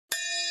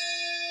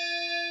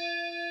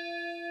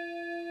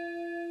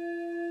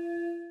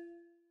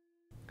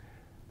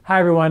Hi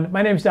everyone,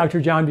 my name is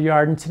Dr. John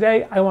Douillard, and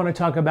today I want to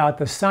talk about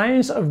the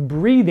science of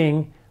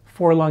breathing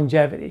for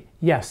longevity.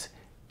 Yes,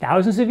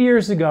 thousands of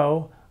years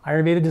ago,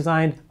 Ayurveda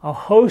designed a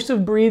host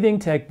of breathing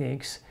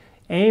techniques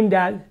aimed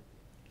at,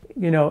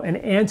 an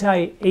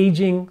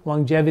anti-aging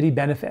longevity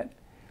benefit.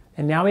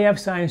 And now we have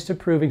science to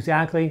prove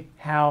exactly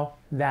how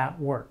that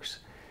works.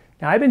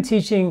 Now, I've been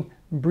teaching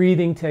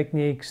breathing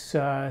techniques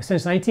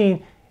since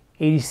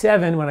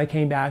 1987 when I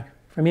came back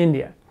from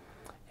India.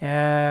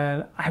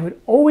 And I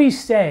would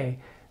always say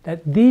that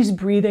these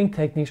breathing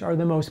techniques are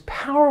the most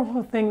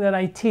powerful thing that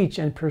I teach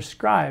and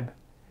prescribe,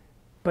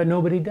 but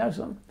nobody does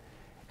them.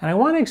 And I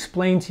want to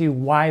explain to you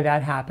why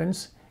that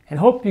happens and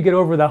hope you get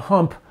over the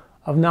hump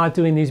of not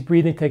doing these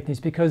breathing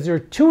techniques because they're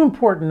too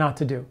important not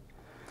to do.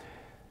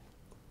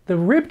 The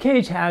rib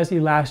cage has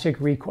elastic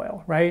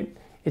recoil, right?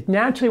 It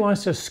naturally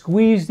wants to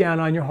squeeze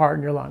down on your heart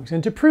and your lungs.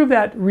 And to prove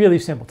that, really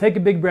simple. Take a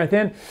big breath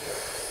in,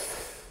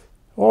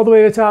 all the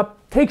way to the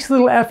top. Takes a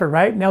little effort,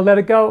 right? Now let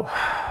it go.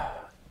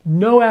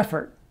 No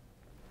effort.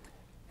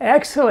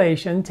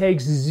 Exhalation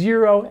takes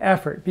zero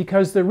effort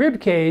because the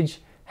rib cage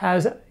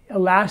has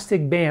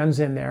elastic bands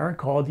in there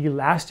called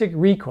elastic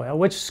recoil,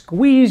 which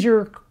squeeze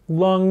your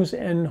lungs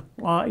and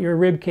your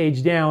rib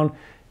cage down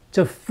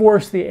to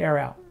force the air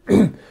out.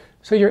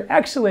 So your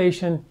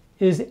exhalation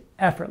is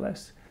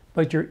effortless,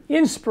 but your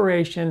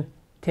inspiration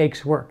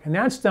takes work. And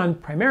that's done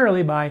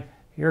primarily by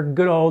your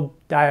good old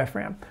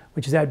diaphragm,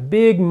 which is that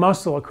big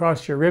muscle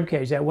across your rib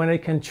cage that when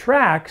it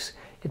contracts,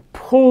 it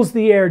pulls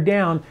the air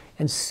down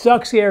and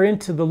sucks air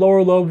into the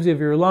lower lobes of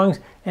your lungs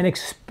and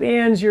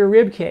expands your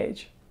rib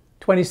cage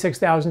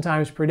 26,000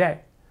 times per day.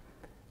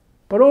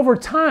 But over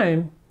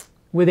time,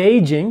 with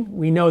aging,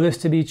 we know this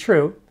to be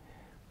true,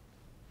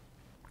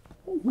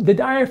 the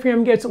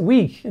diaphragm gets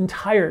weak and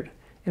tired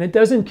and it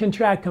doesn't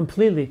contract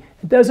completely.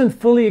 It doesn't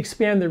fully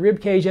expand the rib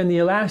cage, and the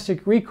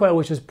elastic recoil,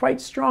 which is quite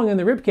strong in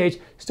the rib cage,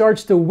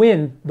 starts to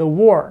win the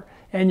war.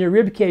 And your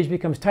rib cage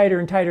becomes tighter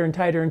and tighter and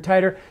tighter and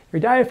tighter. Your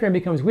diaphragm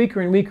becomes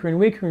weaker and weaker and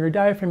weaker. And your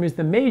diaphragm is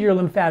the major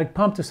lymphatic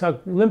pump to suck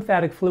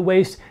lymphatic fluid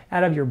waste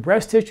out of your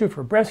breast tissue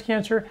for breast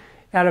cancer,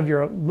 out of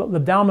your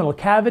abdominal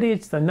cavity.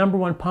 It's the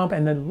 #1 pump,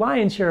 and the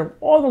lion's share of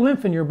all the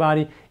lymph in your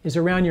body is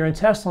around your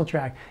intestinal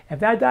tract. If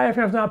that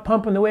diaphragm's not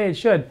pumping the way it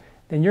should,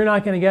 then you're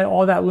not going to get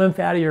all that lymph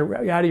out of your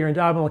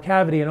abdominal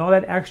cavity, and all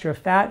that extra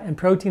fat and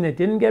protein that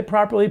didn't get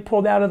properly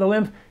pulled out of the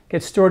lymph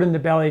gets stored in the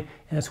belly,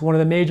 and it's one of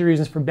the major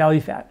reasons for belly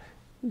fat.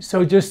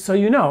 So just so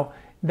you know,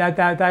 that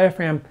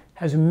diaphragm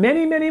has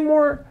many, many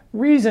more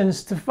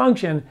reasons to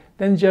function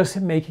than just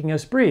making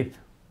us breathe.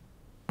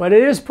 But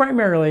it is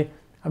primarily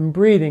a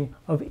breathing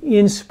of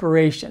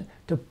inspiration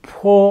to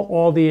pull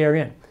all the air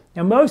in.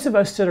 Now, most of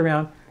us sit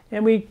around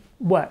and we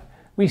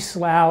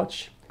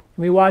slouch,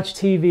 and we watch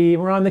TV,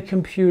 we're on the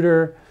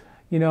computer,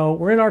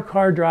 we're in our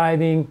car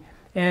driving.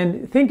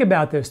 And think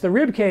about this. The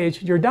rib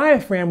cage, your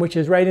diaphragm, which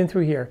is right in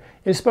through here,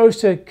 is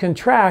supposed to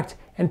contract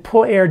and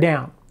pull air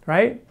down,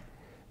 right?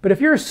 But if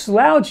you're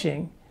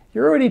slouching,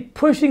 you're already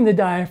pushing the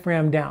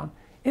diaphragm down.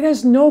 It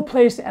has no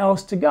place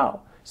else to go.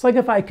 It's like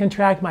if I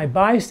contract my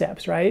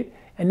biceps, right?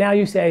 And now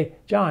you say,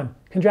 John,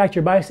 contract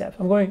your biceps.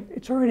 I'm going,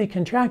 it's already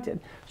contracted.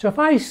 So if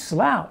I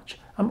slouch,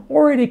 I'm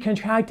already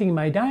contracting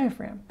my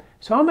diaphragm.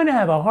 So I'm going to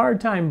have a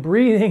hard time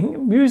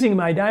breathing, using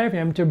my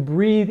diaphragm to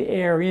breathe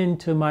air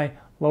into my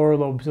lower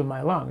lobes of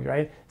my lungs,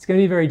 right? It's going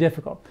to be very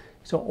difficult.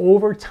 So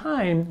over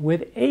time,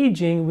 with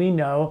aging, we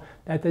know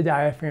that the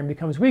diaphragm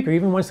becomes weaker.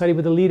 Even one study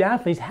with elite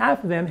athletes,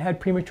 half of them had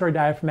premature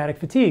diaphragmatic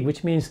fatigue,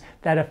 which means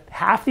that if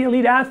half the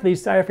elite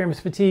athletes' diaphragm is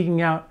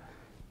fatiguing out,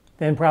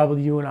 then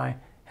probably you and I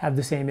have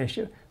the same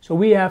issue. So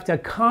we have to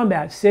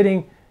combat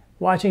sitting,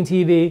 watching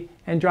TV,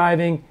 and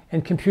driving,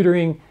 and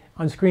computering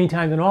on screen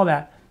time and all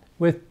that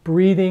with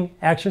breathing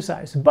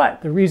exercise.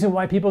 But the reason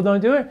why people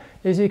don't do it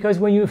is because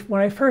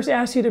when I first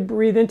asked you to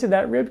breathe into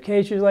that rib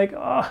cage, you're like,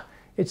 oh,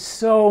 it's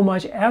so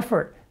much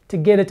effort to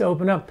get it to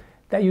open up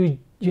that you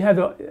have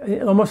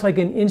almost like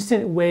an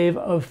instant wave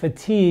of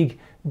fatigue,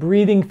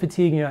 breathing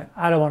fatigue, and you're like,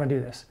 I don't want to do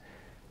this.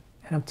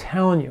 And I'm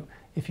telling you,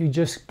 if you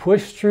just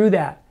push through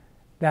that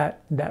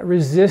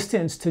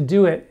resistance to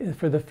do it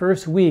for the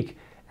first week,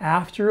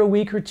 after a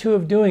week or two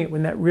of doing it,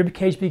 when that rib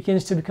cage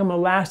begins to become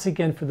elastic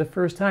again for the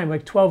first time,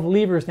 like 12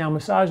 levers now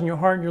massaging your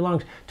heart and your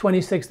lungs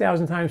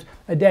 26,000 times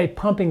a day,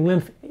 pumping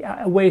lymph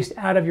waste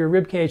out of your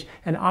rib cage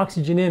and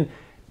oxygen in,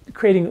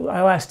 creating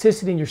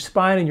elasticity in your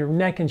spine and your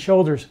neck and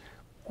shoulders.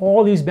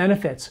 All these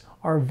benefits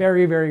are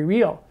very, very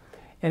real.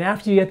 And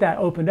after you get that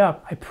opened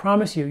up, I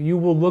promise you, you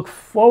will look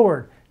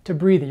forward to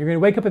breathing. You're going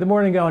to wake up in the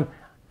morning going,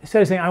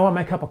 instead of saying, I want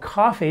my cup of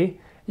coffee,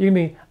 you're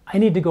going to be, I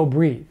need to go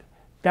breathe.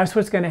 That's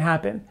what's going to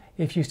happen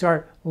if you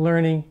start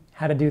learning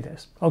how to do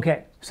this.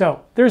 Okay,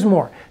 so there's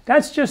more.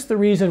 That's just the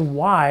reason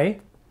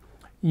why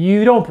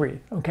you don't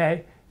breathe,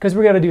 okay? Because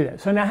we're going to do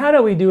this. So now how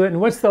do we do it,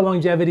 and what's the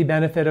longevity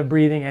benefit of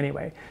breathing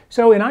anyway?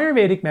 So in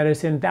Ayurvedic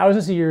medicine,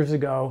 thousands of years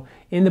ago,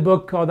 in the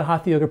book called the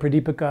Hatha Yoga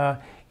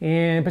Pradipika,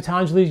 and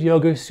Patanjali's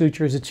Yoga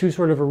Sutras, the two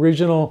sort of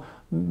original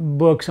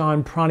books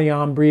on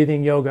pranayama,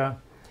 breathing, yoga,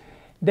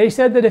 they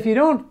said that if you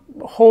don't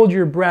hold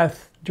your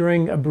breath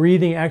during a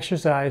breathing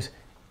exercise,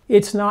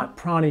 it's not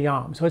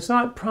pranayama. So it's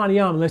not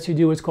pranayama unless you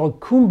do what's called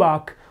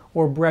kumbhak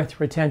or breath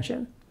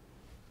retention.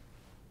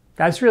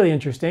 That's really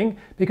interesting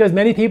because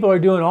many people are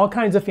doing all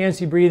kinds of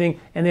fancy breathing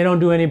and they don't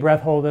do any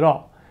breath hold at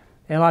all.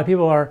 And a lot of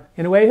people are,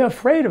 in a way,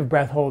 afraid of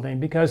breath holding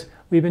because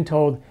we've been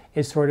told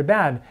it's sort of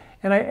bad.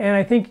 And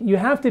I think you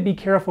have to be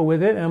careful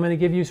with it. And I'm going to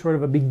give you sort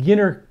of a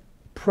beginner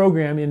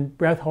program in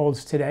breath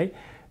holds today.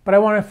 But I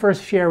want to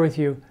first share with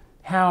you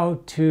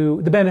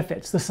the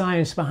benefits, the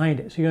science behind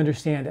it, so you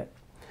understand it.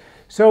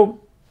 So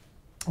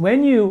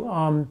when you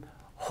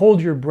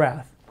hold your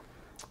breath,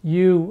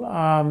 you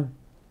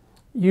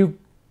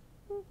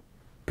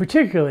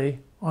particularly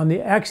on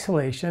the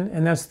exhalation,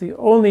 and that's the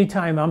only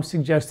time I'm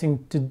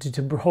suggesting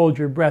to hold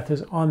your breath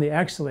is on the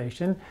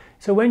exhalation.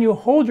 So when you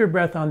hold your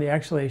breath on the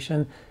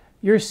exhalation,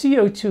 your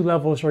CO2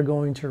 levels are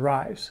going to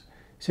rise.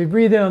 So you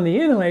breathe in on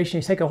the inhalation,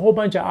 you take a whole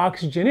bunch of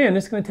oxygen in.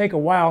 It's going to take a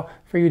while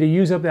for you to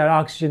use up that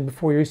oxygen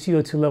before your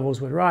CO2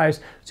 levels would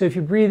rise. So if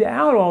you breathe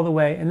out all the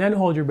way and then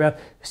hold your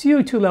breath,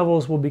 CO2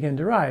 levels will begin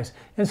to rise.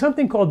 And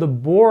something called the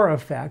Bohr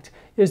effect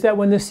is that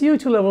when the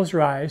CO2 levels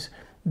rise,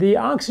 the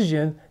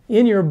oxygen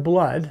in your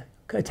blood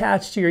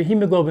attached to your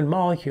hemoglobin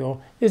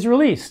molecule is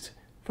released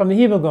from the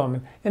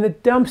hemoglobin, and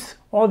it dumps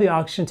all the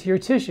oxygen to your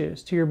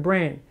tissues, to your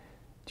brain,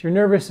 to your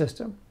nervous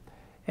system,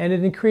 and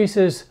it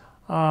increases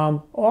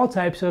all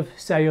types of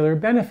cellular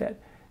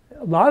benefit.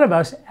 A lot of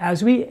us,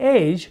 as we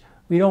age,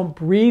 we don't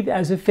breathe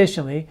as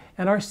efficiently,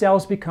 and our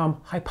cells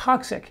become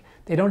hypoxic.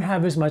 They don't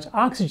have as much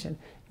oxygen.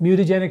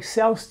 Mutagenic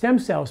stem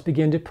cells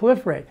begin to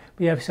proliferate.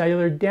 We have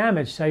cellular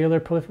damage, cellular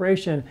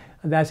proliferation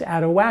that's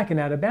out of whack and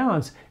out of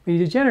balance. We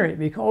degenerate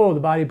because, the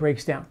body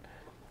breaks down.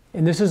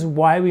 And this is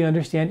why we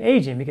understand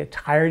aging. You get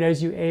tired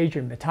as you age,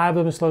 your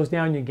metabolism slows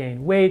down, you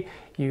gain weight,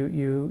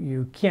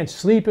 you can't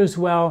sleep as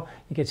well,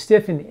 you get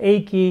stiff and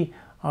achy,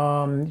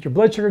 your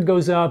blood sugar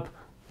goes up.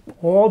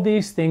 All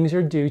these things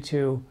are due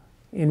to,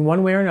 in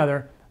one way or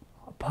another,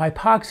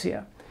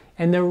 hypoxia.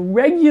 And the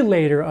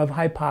regulator of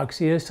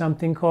hypoxia is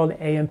something called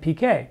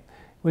AMPK,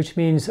 which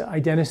means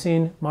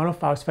adenosine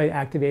monophosphate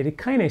activated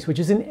kinase, which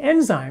is an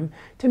enzyme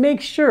to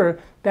make sure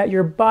that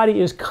your body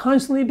is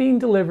constantly being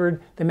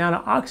delivered the amount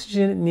of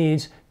oxygen it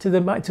needs to the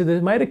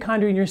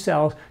mitochondria in your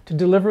cells to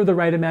deliver the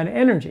right amount of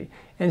energy.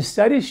 And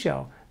studies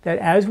show that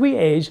as we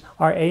age,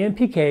 our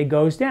AMPK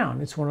goes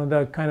down. It's one of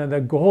the kind of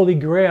the holy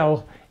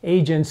grail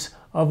agents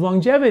of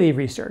longevity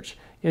research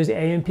is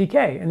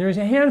AMPK. And there's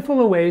a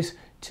handful of ways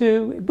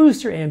to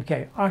boost your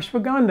AMPK.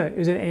 Ashwagandha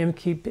is an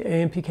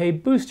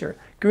AMPK booster.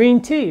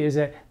 Green tea is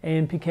an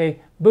AMPK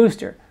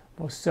booster.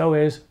 Well, so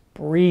is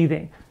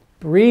breathing.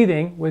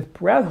 Breathing with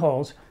breath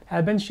holds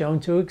have been shown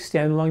to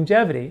extend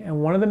longevity.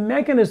 And one of the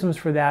mechanisms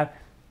for that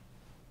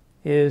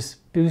is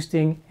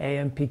boosting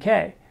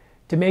AMPK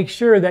to make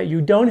sure that you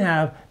don't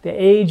have the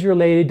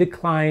age-related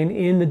decline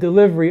in the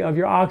delivery of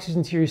your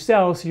oxygen to your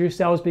cells, so your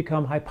cells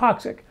become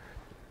hypoxic.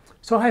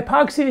 So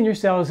hypoxia in your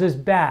cells is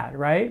bad,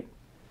 right?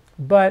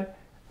 But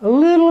a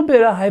little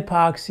bit of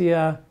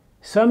hypoxia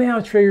somehow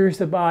triggers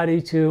the body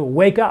to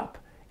wake up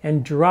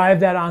and drive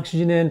that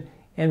oxygen in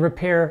and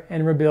repair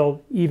and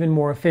rebuild even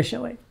more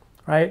efficiently,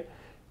 right?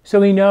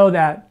 So we know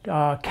that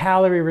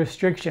calorie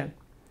restriction,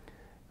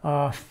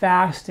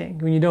 fasting,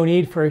 when you don't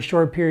eat for a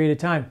short period of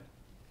time,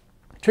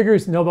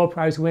 triggers Nobel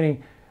Prize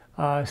winning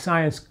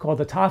science called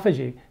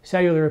autophagy,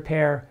 cellular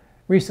repair,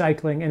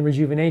 recycling, and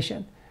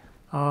rejuvenation.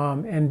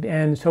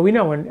 And so we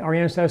know when our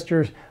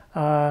ancestors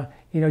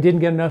didn't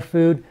get enough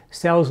food,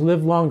 cells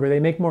live longer, they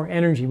make more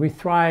energy. We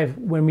thrive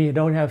when we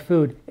don't have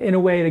food in a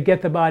way to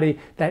get the body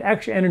that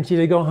extra energy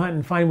to go hunt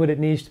and find what it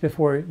needs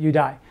before you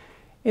die.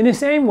 In the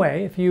same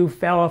way, if you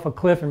fell off a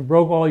cliff and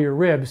broke all your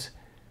ribs,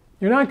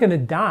 you're not going to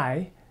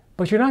die,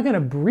 but you're not going to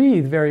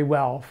breathe very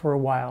well for a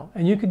while.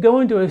 And you could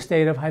go into a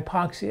state of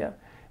hypoxia,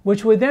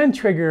 which would then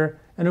trigger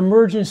an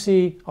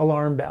emergency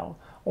alarm bell.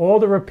 All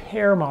the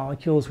repair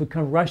molecules would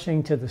come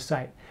rushing to the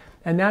site.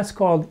 And that's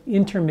called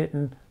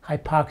intermittent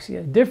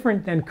hypoxia.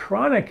 Different than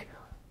chronic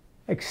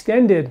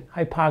extended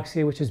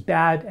hypoxia, which is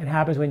bad and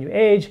happens when you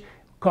age,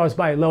 caused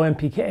by low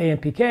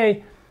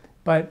AMPK.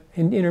 But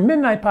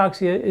intermittent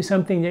hypoxia is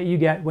something that you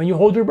get when you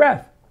hold your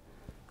breath.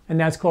 And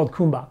that's called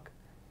kumbhak.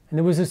 And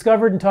it was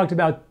discovered and talked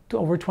about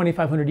over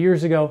 2,500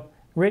 years ago,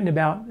 written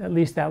about at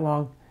least that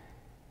long.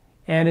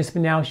 And it's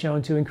been now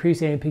shown to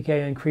increase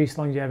AMPK, increase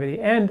longevity,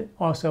 and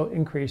also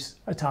increase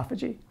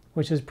autophagy,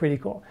 which is pretty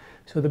cool.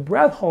 So the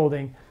breath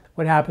holding,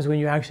 what happens when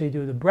you actually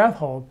do the breath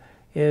hold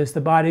is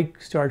the body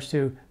starts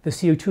to, the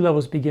CO2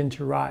 levels begin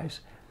to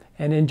rise.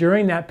 And then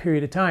during that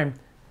period of time,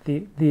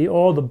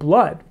 all the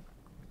blood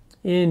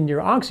in your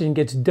oxygen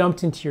gets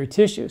dumped into your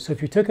tissue. So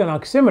if you took an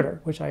oximeter,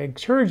 which I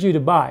encourage you to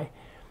buy,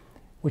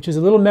 which is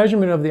a little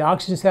measurement of the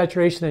oxygen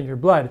saturation in your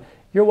blood,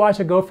 your watch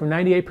will go from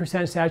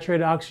 98%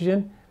 saturated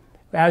oxygen.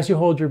 As you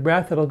hold your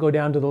breath, it'll go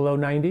down to the low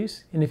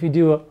 90s. And if you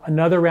do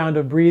another round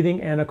of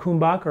breathing and a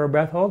kumbhak or a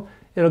breath hold,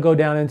 it'll go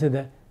down into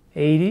the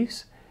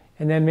 80s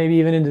and then maybe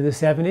even into the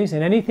 70s.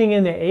 And anything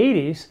in the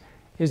 80s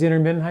is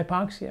intermittent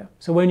hypoxia.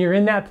 So when you're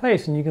in that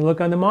place, and you can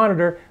look on the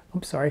monitor,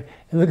 look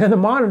on the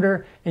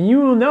monitor, and you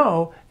will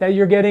know that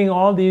you're getting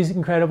all these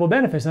incredible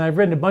benefits. And I've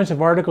written a bunch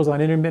of articles on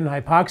intermittent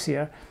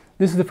hypoxia.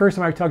 This is the first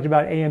time I talked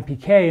about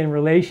AMPK in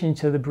relation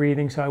to the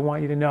breathing, so I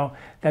want you to know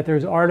that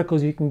there's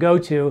articles you can go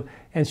to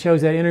and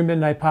shows that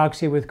intermittent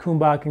hypoxia with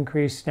Kumbach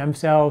increased stem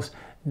cells,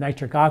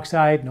 nitric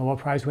oxide, Nobel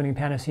Prize winning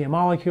panacea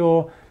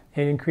molecule.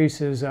 It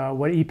increases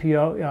what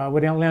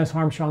Lance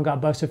Armstrong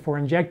got busted for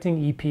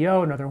injecting,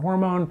 EPO, another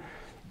hormone.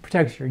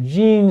 Protects your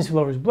genes,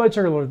 lowers blood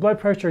sugar, lowers blood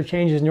pressure,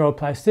 changes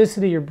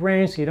neuroplasticity, your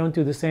brain, so you don't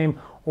do the same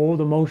old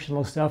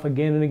emotional stuff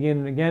again and again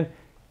and again.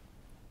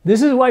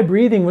 This is why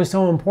breathing was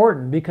so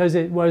important, because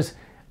it was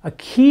a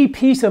key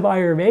piece of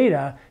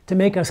Ayurveda to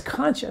make us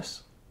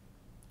conscious,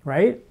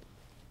 right?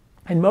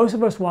 And most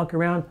of us walk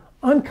around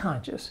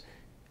unconscious.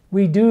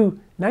 We do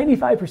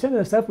 95% of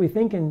the stuff we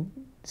think and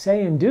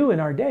say and do in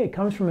our day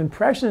comes from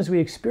impressions we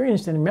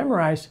experienced and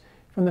memorized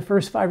from the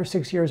first 5 or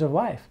 6 years of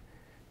life.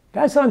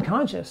 That's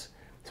unconscious.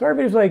 So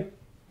everybody's like,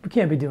 we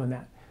can't be doing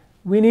that.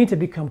 We need to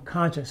become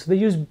conscious. So they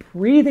use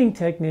breathing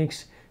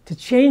techniques to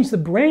change the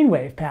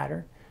brainwave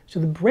pattern. So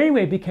the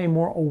brainwave became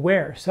more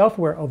aware,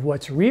 self-aware of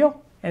what's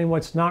real and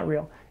what's not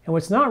real. And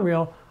what's not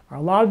real are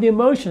a lot of the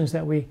emotions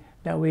that we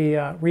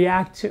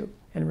react to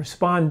and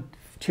respond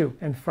to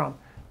and from,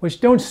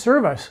 which don't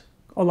serve us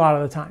a lot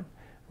of the time,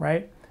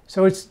 right?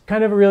 So it's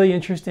kind of a really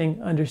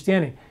interesting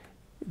understanding.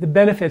 The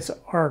benefits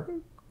are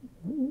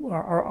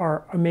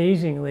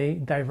amazingly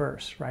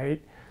diverse,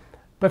 right?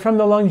 But from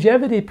the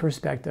longevity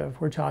perspective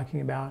we're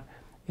talking about,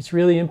 it's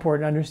really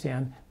important to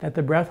understand that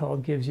the breath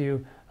hold gives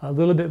you a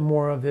little bit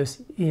more of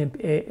this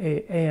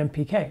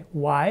AMPK.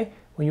 Why?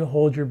 When you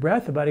hold your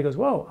breath, the body goes,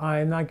 whoa,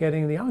 I'm not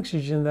getting the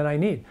oxygen that I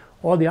need.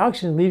 All the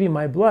oxygen leaving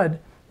my blood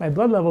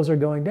levels are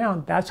going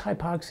down. That's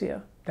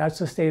hypoxia. That's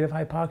the state of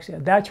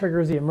hypoxia. That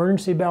triggers the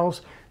emergency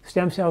bells,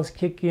 stem cells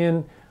kick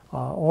in,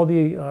 all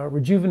the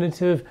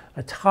rejuvenative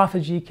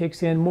autophagy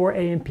kicks in, more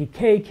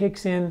AMPK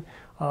kicks in,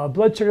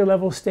 blood sugar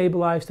levels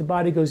stabilize, the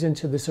body goes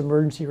into this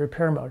emergency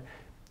repair mode,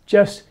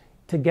 just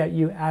to get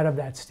you out of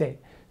that state.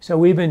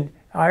 So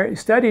our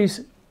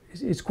studies,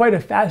 it's quite a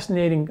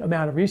fascinating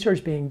amount of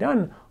research being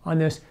done on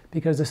this,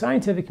 because the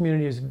scientific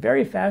community is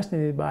very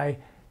fascinated by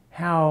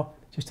how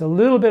just a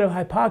little bit of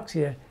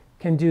hypoxia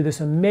can do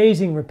this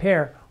amazing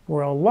repair,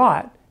 where a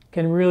lot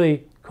can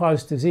really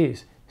cause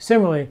disease.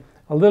 Similarly,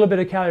 a little bit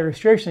of calorie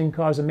restriction can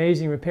cause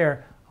amazing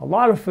repair. A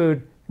lot of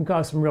food can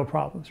cause some real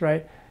problems,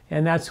 right?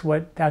 And that's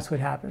what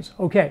happens.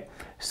 Okay,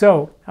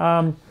 so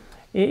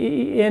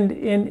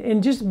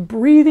and just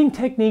breathing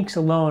techniques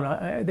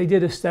alone. They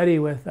did a study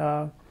with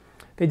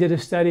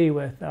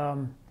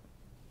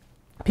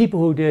people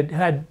who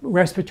had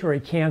respiratory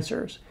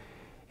cancers,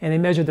 and they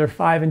measured their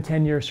 5 and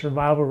 10 year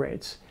survival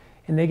rates.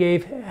 And they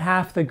gave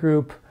half the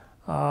group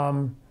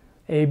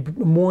a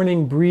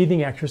morning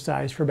breathing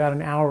exercise for about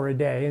an hour a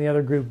day, and the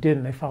other group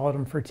didn't. They followed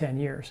them for 10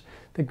 years.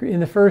 In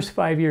the first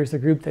 5 years, the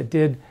group that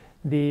did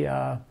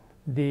the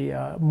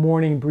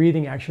morning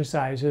breathing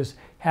exercises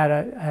had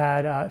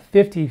a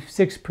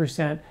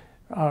 56%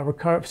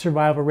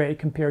 survival rate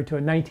compared to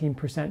a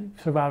 19%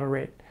 survival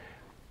rate.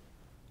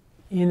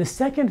 In the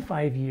second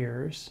 5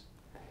 years,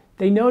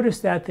 they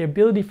noticed that the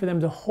ability for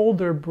them to hold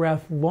their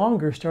breath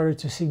longer started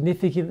to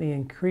significantly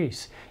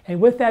increase.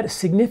 And with that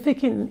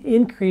significant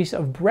increase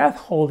of breath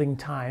holding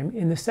time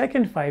in the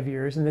second 5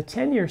 years, in the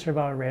 10-year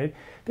survival rate,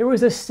 there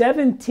was a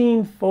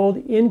 17-fold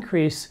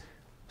increase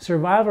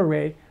survival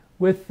rate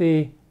with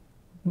the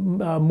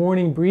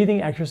morning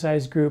breathing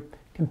exercise group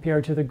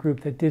compared to the group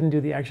that didn't do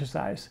the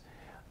exercise.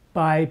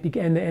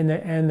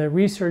 And the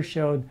research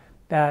showed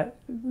that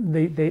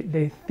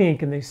they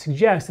think and they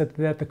suggest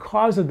that the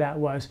cause of that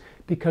was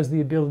because of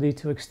the ability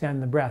to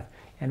extend the breath.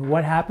 And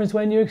what happens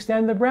when you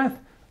extend the breath?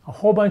 A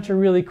whole bunch of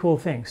really cool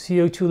things.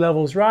 CO2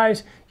 levels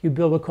rise, you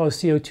build what's called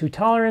CO2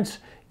 tolerance.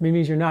 It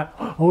means you're not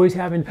always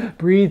having to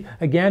breathe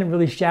again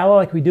really shallow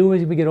like we do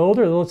as we get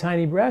older, little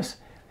tiny breaths.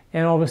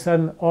 And all of a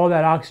sudden, all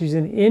that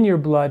oxygen in your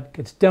blood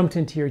gets dumped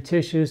into your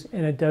tissues,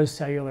 and it does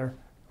cellular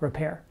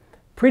repair.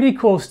 Pretty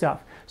cool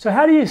stuff. So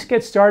how do you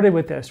get started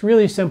with this?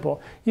 Really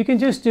simple. You can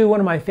just do one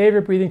of my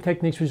favorite breathing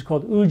techniques, which is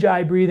called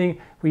Ujjai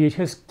Breathing, where you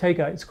just take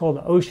it's called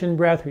the ocean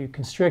breath, where you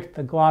constrict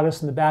the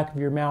glottis in the back of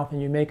your mouth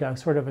and you make a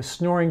sort of a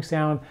snoring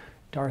sound,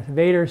 Darth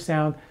Vader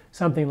sound,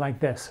 something like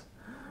this.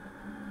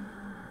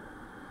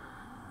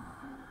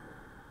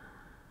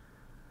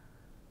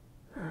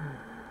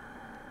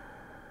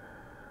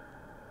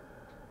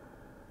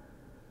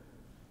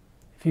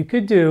 If you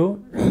could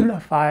do a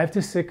 5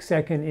 to 6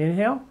 second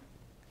inhale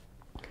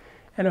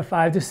and a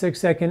 5 to 6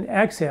 second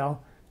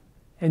exhale,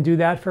 and do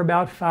that for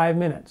about 5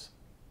 minutes.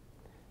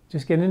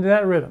 Just get into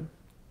that rhythm.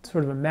 It's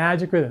sort of a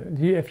magic rhythm.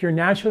 If you're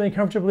naturally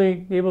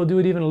comfortably able to do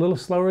it even a little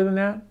slower than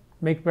that,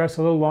 make breaths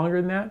a little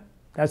longer than that,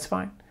 that's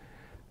fine.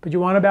 But you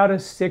want about a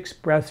 6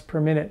 breaths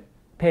per minute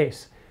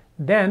pace.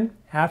 Then,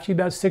 after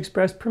about 6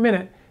 breaths per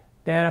minute,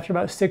 then after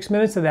about 6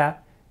 minutes of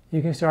that,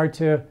 you can start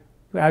to,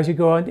 as you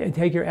go on and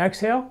take your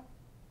exhale,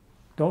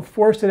 don't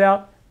force it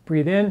out,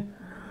 breathe in,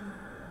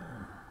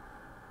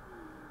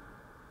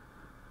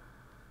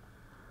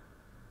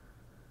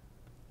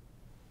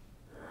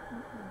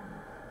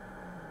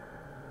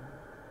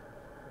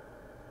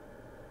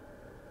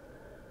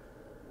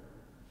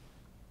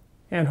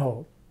 and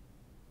hold.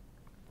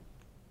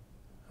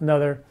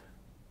 Another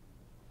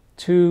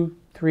 2,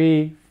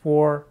 3,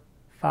 4,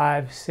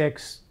 5,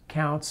 6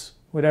 counts,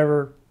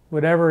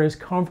 whatever is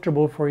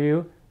comfortable for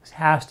you. This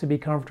has to be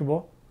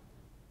comfortable.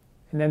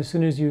 And then as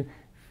soon as you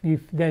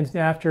then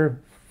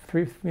after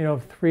 3,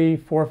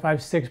 4,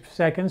 5, 6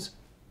 seconds,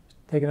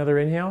 take another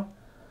inhale.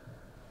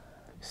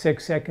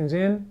 6 seconds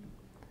in,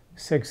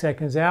 6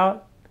 seconds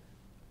out.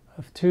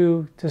 A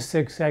 2 to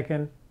 6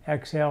 second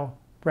exhale,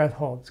 breath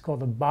hold. It's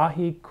called a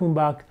Bahi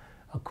Kumbhak,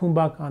 a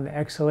kumbhak on the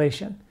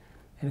exhalation.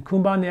 And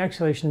kumbhak on the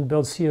exhalation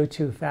builds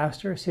CO2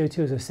 faster. CO2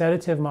 is a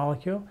sedative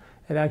molecule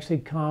that actually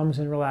calms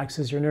and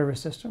relaxes your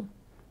nervous system.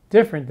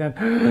 Different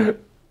than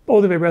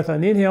hold the breath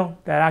on the inhale,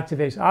 that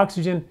activates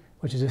oxygen,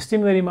 which is a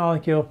stimulating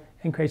molecule,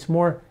 and creates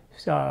more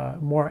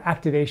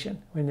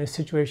activation. In this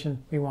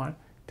situation, we want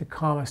to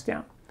calm us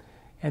down.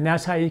 And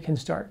that's how you can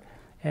start.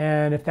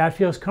 And if that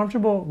feels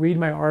comfortable, read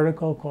my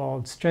article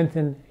called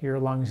Strengthen Your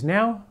Lungs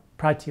Now,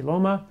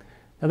 Pratiloma,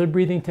 another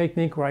breathing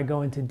technique where I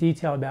go into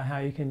detail about how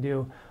you can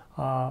do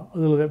a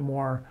little bit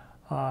more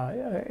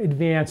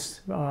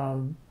advanced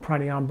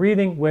pranayama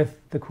breathing with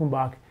the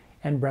kumbhak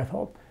and breath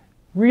hold.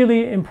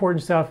 Really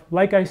important stuff.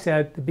 Like I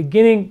said, the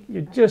beginning,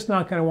 you're just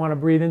not going to want to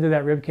breathe into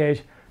that rib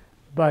cage,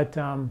 but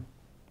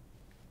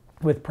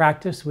with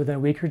practice, within a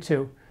week or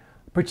two,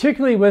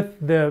 particularly with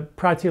the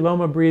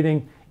Pratiloma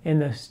breathing in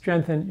the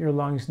Strengthen Your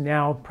Lungs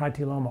Now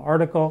Pratiloma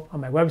article on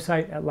my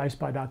website at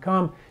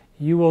lifespa.com,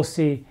 you will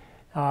see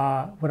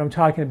what I'm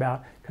talking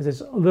about, because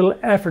it's a little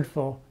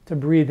effortful to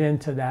breathe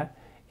into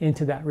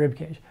that rib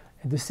cage.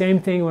 And the same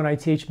thing when I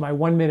teach my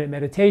 1-minute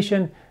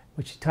meditation,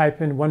 which you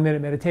type in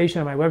 1-minute meditation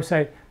on my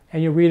website,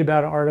 and you'll read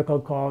about an article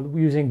called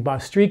using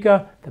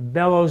Bhastrika, the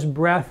bellows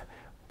breath,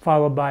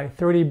 followed by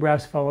 30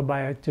 breaths, followed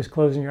by just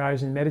closing your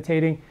eyes and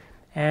meditating.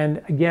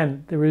 And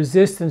again, the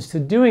resistance to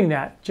doing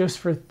that just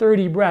for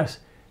 30 breaths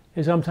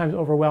is sometimes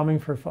overwhelming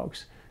for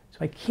folks. So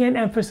I can't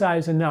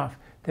emphasize enough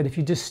that if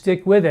you just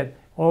stick with it,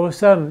 all of a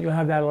sudden you'll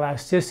have that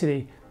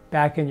elasticity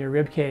back in your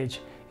rib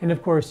cage. And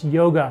of course,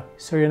 yoga,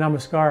 Surya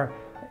Namaskar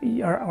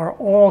are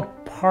all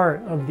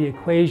part of the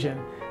equation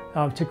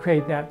to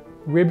create that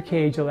rib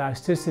cage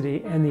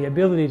elasticity and the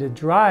ability to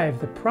drive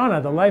the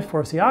prana, the life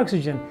force, the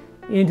oxygen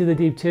into the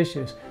deep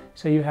tissues.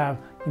 So you have,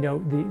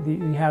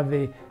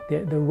 the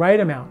right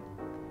amount,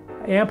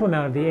 ample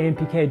amount of the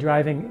AMPK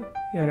driving,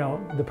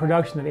 the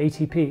production of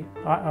ATP,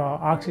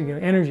 oxygen,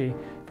 energy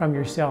from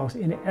your cells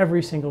in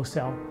every single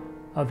cell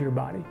of your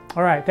body.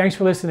 All right, thanks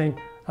for listening.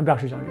 I'm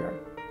Dr. John Douillard.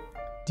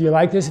 Do you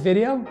like this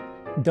video?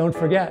 Don't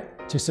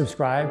forget to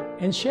subscribe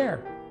and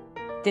share.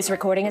 This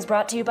recording is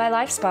brought to you by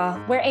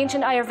LifeSpa, where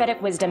ancient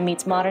Ayurvedic wisdom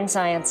meets modern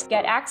science.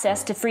 Get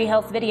access to free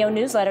health video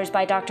newsletters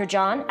by Dr.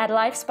 John at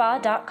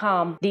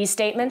lifespa.com. These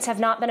statements have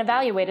not been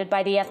evaluated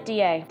by the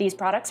FDA. These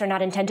products are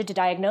not intended to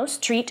diagnose,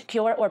 treat,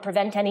 cure, or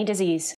prevent any disease.